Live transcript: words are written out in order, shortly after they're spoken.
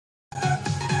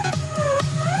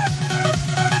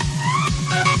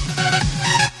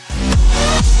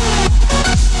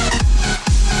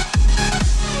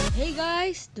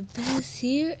guys, the best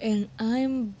here, and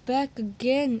I'm back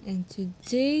again, and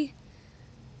today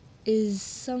is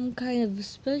some kind of a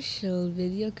special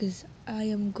video because I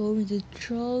am going to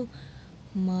troll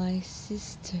my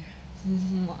sister.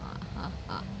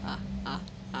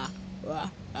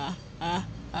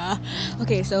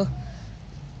 Okay, so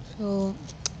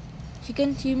she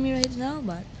can't hear me right now,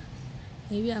 but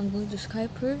maybe I'm going to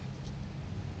Skype her.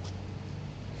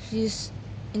 She's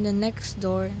in the next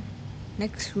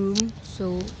room,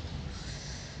 so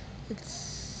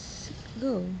let's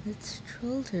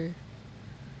troll her.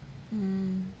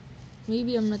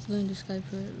 Maybe I'm not going to Skype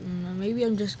her. Maybe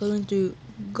I'm just going to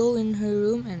go in her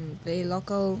room and play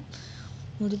local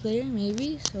multiplayer,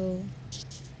 maybe. So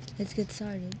let's get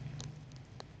started.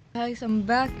 Guys, I'm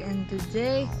back, and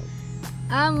today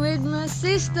I'm with my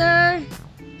sister.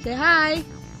 Say hi.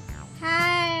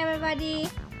 Hi everybody.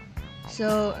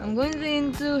 So I'm going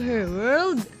into her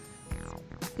world.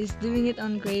 She's doing it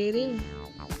on creative.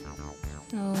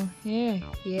 Oh, here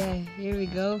we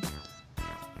go.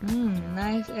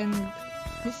 Nice, and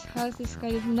this house is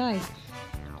kind of nice.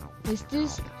 Is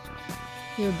this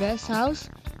your best house?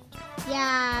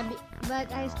 Yeah,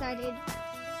 but I started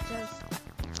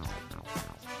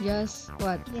Just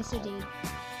what? yesterday.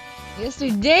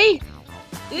 Yesterday?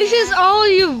 This is all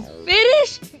you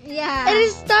finished? Yeah. And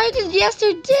it started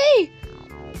yesterday!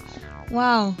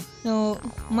 Wow. So,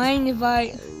 mind if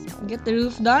I get the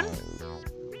roof done?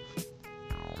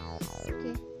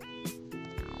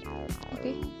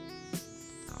 Okay.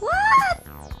 What?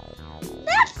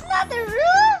 That's not a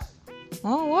roof.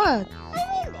 Oh, what?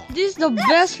 I mean, This is the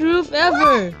best roof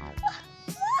ever!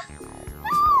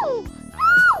 No,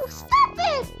 stop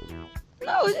it.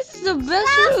 No, this is the best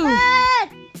Stop roof! it.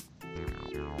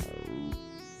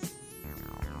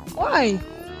 Why?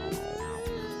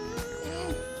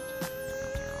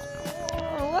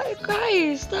 Oh, why are you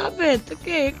crying? Stop it!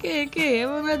 Okay, I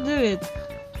will not do it.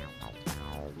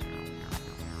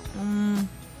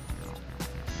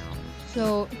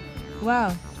 So,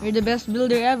 wow, you're the best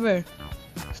builder ever.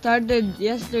 Started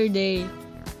yesterday,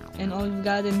 and all we've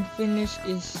gotten finished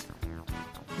is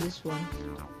this one.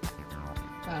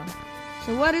 Wow.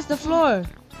 So what is the floor?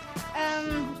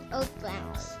 Oak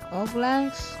planks. Oak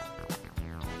planks?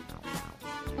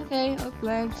 Okay, oak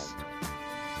planks.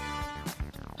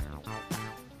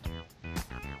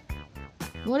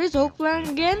 What is oak plank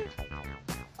again?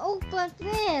 Oak plank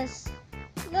this.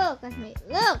 Look at me.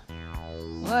 Look.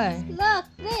 Why? Look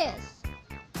this.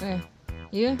 Where?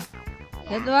 You?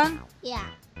 Yeah. That one? Yeah.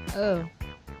 Oh.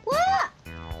 What?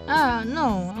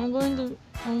 No. I'm going to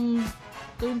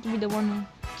be the one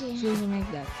Okay. who's going to make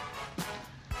that.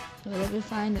 So let me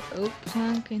find the oak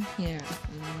plank in here.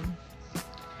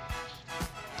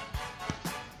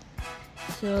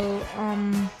 So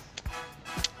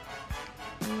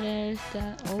where's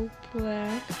the oak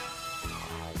plank?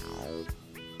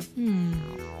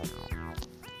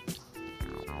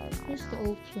 Where's the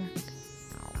oak plank?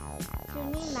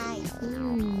 It's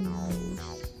really nice.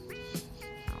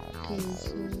 Okay,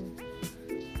 so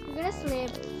We're gonna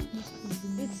sleep.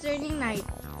 It's turning night.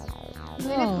 We're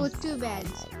no. gonna put 2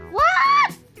 beds.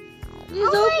 What? This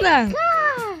is oak plank.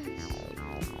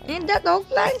 Gosh! Ain't that oak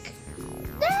plank?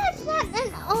 That's not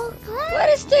an oak plank. What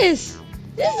is this?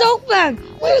 This is oak plank.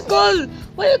 Why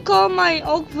you call my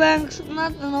oak planks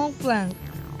not an oak plank?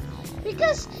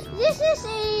 Because this is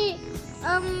a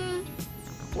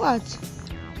What?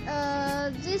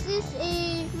 this is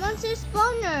a monster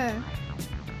spawner.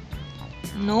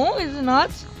 No, it's not.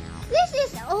 This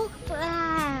is oak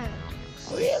plank.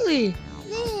 Really?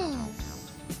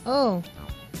 This. Oh.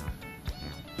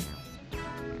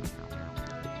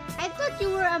 I thought you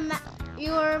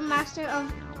were a master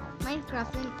of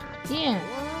Minecraft. And Yeah.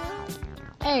 what?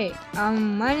 Hey,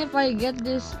 mind if I get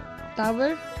this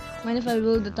tower? Mind if I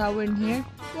build the tower in here?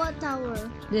 What tower?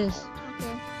 This.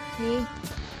 Okay. Okay.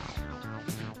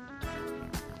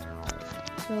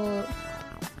 So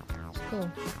let's go.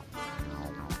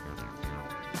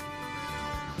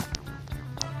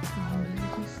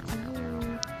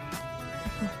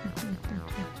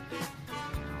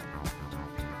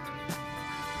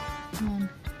 Come on,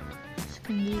 let's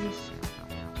can do this.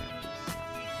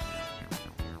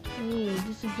 Oh,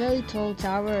 this is a very tall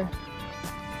tower,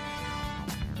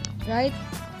 right?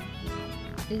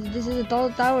 This is a tall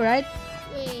tower, right?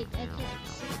 Wait, I can't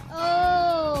see.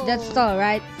 Oh. That's tall,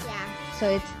 right? Yeah,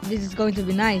 So this is going to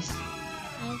be nice.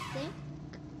 I think.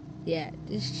 Yeah,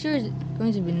 this sure is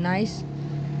going to be nice.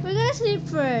 We're gonna sleep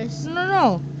first.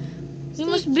 No. We Sleep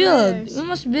must build. first. We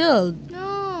must build.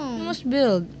 No. We must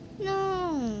build.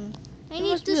 No. I You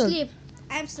need must to build. sleep.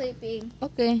 I'm sleeping.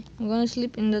 Okay, I'm gonna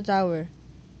sleep in the tower.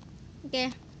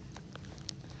 Okay.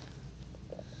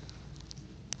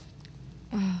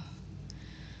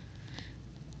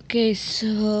 Okay,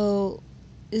 so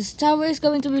this tower is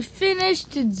going to be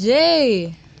finished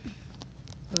today.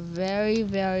 A very,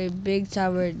 very big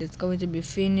tower that's going to be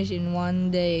finished in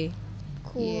one day.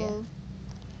 Cool.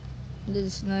 This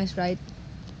is nice, right?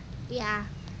 Yeah.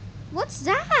 What's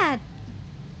that?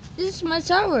 This is my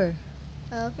tower.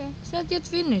 Okay. It's not yet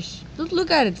finished. Don't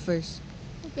look at it first.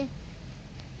 Okay.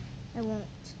 I won't.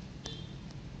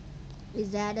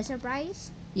 Is that a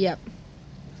surprise? Yep.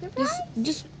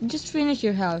 Surprise? Just finish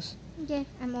your house. Okay,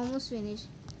 I'm almost finished.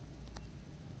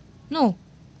 No,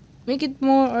 make it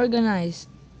more organized.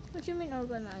 What do you mean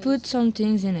organized? Put some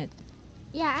things in it.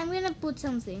 Yeah, I'm gonna put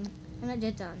something. I'm not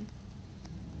yet done.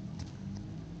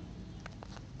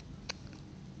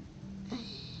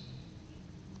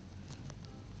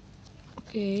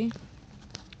 Okay.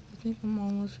 I think I'm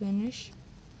almost finished.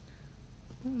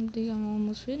 I think I'm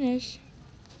almost finished.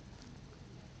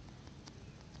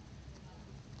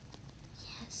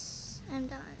 Yes, I'm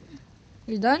done.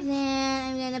 You done? Then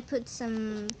I'm gonna put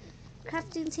some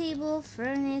crafting table,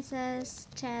 furnaces,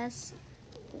 chests,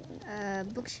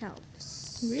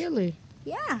 bookshelves. Really?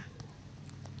 Yeah.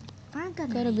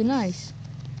 Organized. Gotta be nice.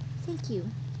 Thank you.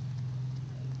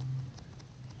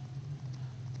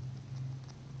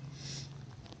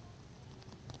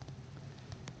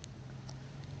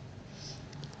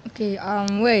 Okay,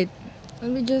 wait.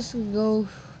 Let me just go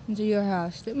into your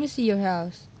house. Let me see your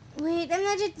house. Wait, I'm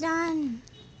not yet done.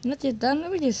 Not yet done.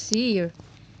 Let me just see your.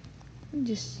 Let me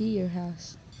just see your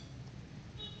house.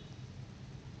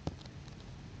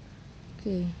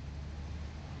 Okay.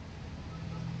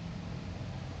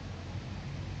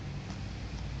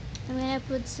 I'm gonna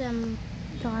put some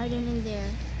garden in there.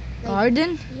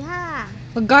 Garden? Yeah.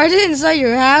 A garden inside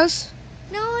your house?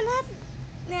 No,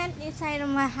 not inside of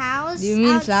my house. Do you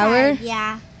mean outside. flower?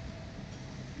 Yeah.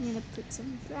 I'm gonna put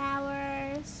some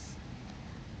flowers.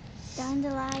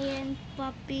 Dandelion,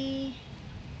 poppy,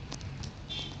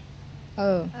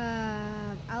 Oh.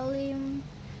 alim,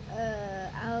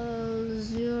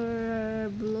 alzurblut.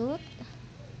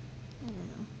 I don't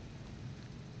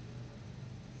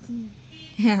know.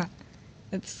 Yeah.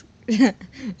 That's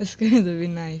that's going to be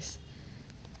nice.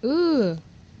 Ooh.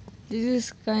 This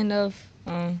is kind of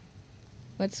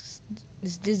what's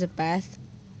is this a path?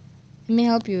 Let me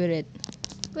help you with it.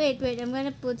 Wait, I'm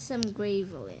gonna put some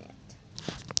gravel in it.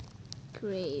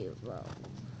 Gravel.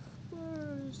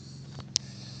 First.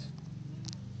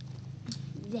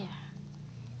 There.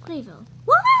 Gravel.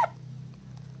 What?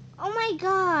 Oh my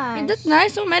gosh. Ain't that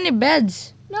nice? So many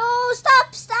beds. No,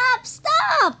 stop.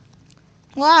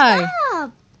 Why?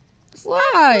 Stop.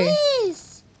 Why?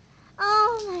 Please.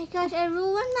 Oh my gosh, I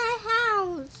ruined my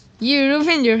house. You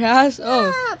ruined your house?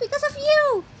 Oh. Yeah, because of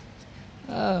you.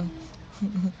 Oh.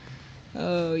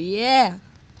 Oh yeah.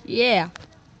 Yeah.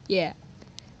 Yeah.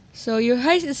 So your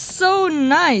house is so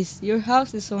nice. Your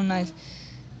house is so nice.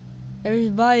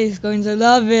 Everybody is going to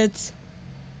love it.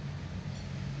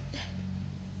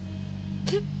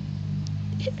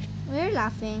 We're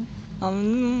laughing.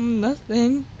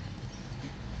 Nothing.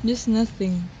 Just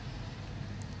nothing.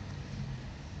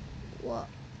 What?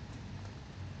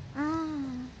 Ah,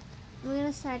 we're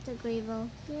gonna start the gravel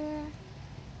here.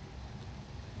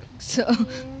 So,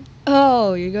 Here.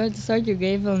 oh, you're going to start your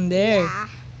game from there. Yeah.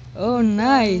 Oh, We're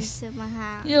nice. going to my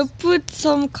house. You put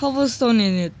some cobblestone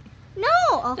in it.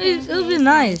 No. Okay. It'll be it's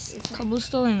nice. It's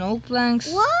Cobblestone and oak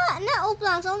planks. What? Not oak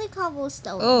planks, only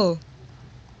cobblestone. Oh.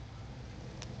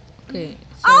 Okay.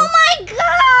 So. Oh my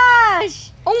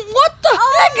gosh! Oh, what the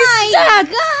heck is that?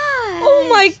 Gosh! Oh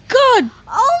my god!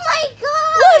 Oh my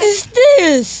god! What is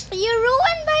this? You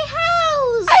ruined my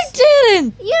house! I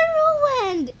didn't! You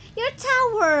ruined your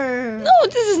tower! No,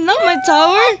 this is not my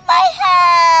tower! Ruined my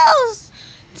house!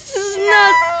 This is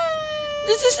not.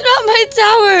 This is not my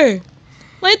tower!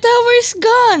 My tower is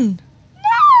gone!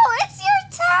 No, it's your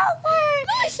tower!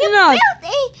 No, it's you not.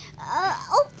 built a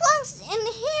oak planks in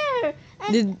here!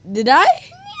 And Did I?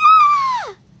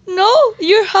 yeah! No,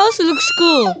 your house looks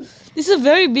cool. This is a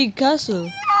very big castle.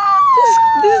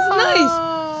 This is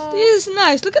nice. This is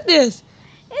nice. Look at this.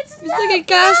 It's Like a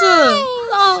castle.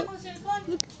 Oh,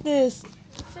 look at this.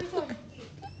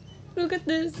 Look at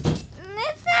this.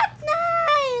 It's not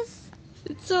nice.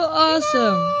 It's so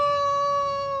awesome. No.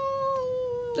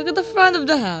 Look at the front of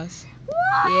the house.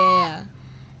 What? Yeah.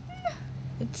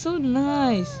 It's so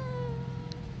nice.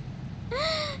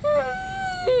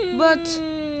 But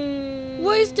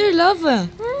why is there lava?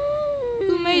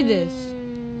 Who made this?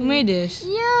 Who made this?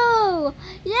 You.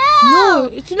 No,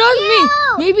 it's not me.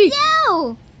 Maybe.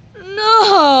 You.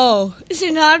 No, it's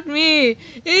not me.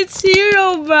 It's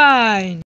Herobrine.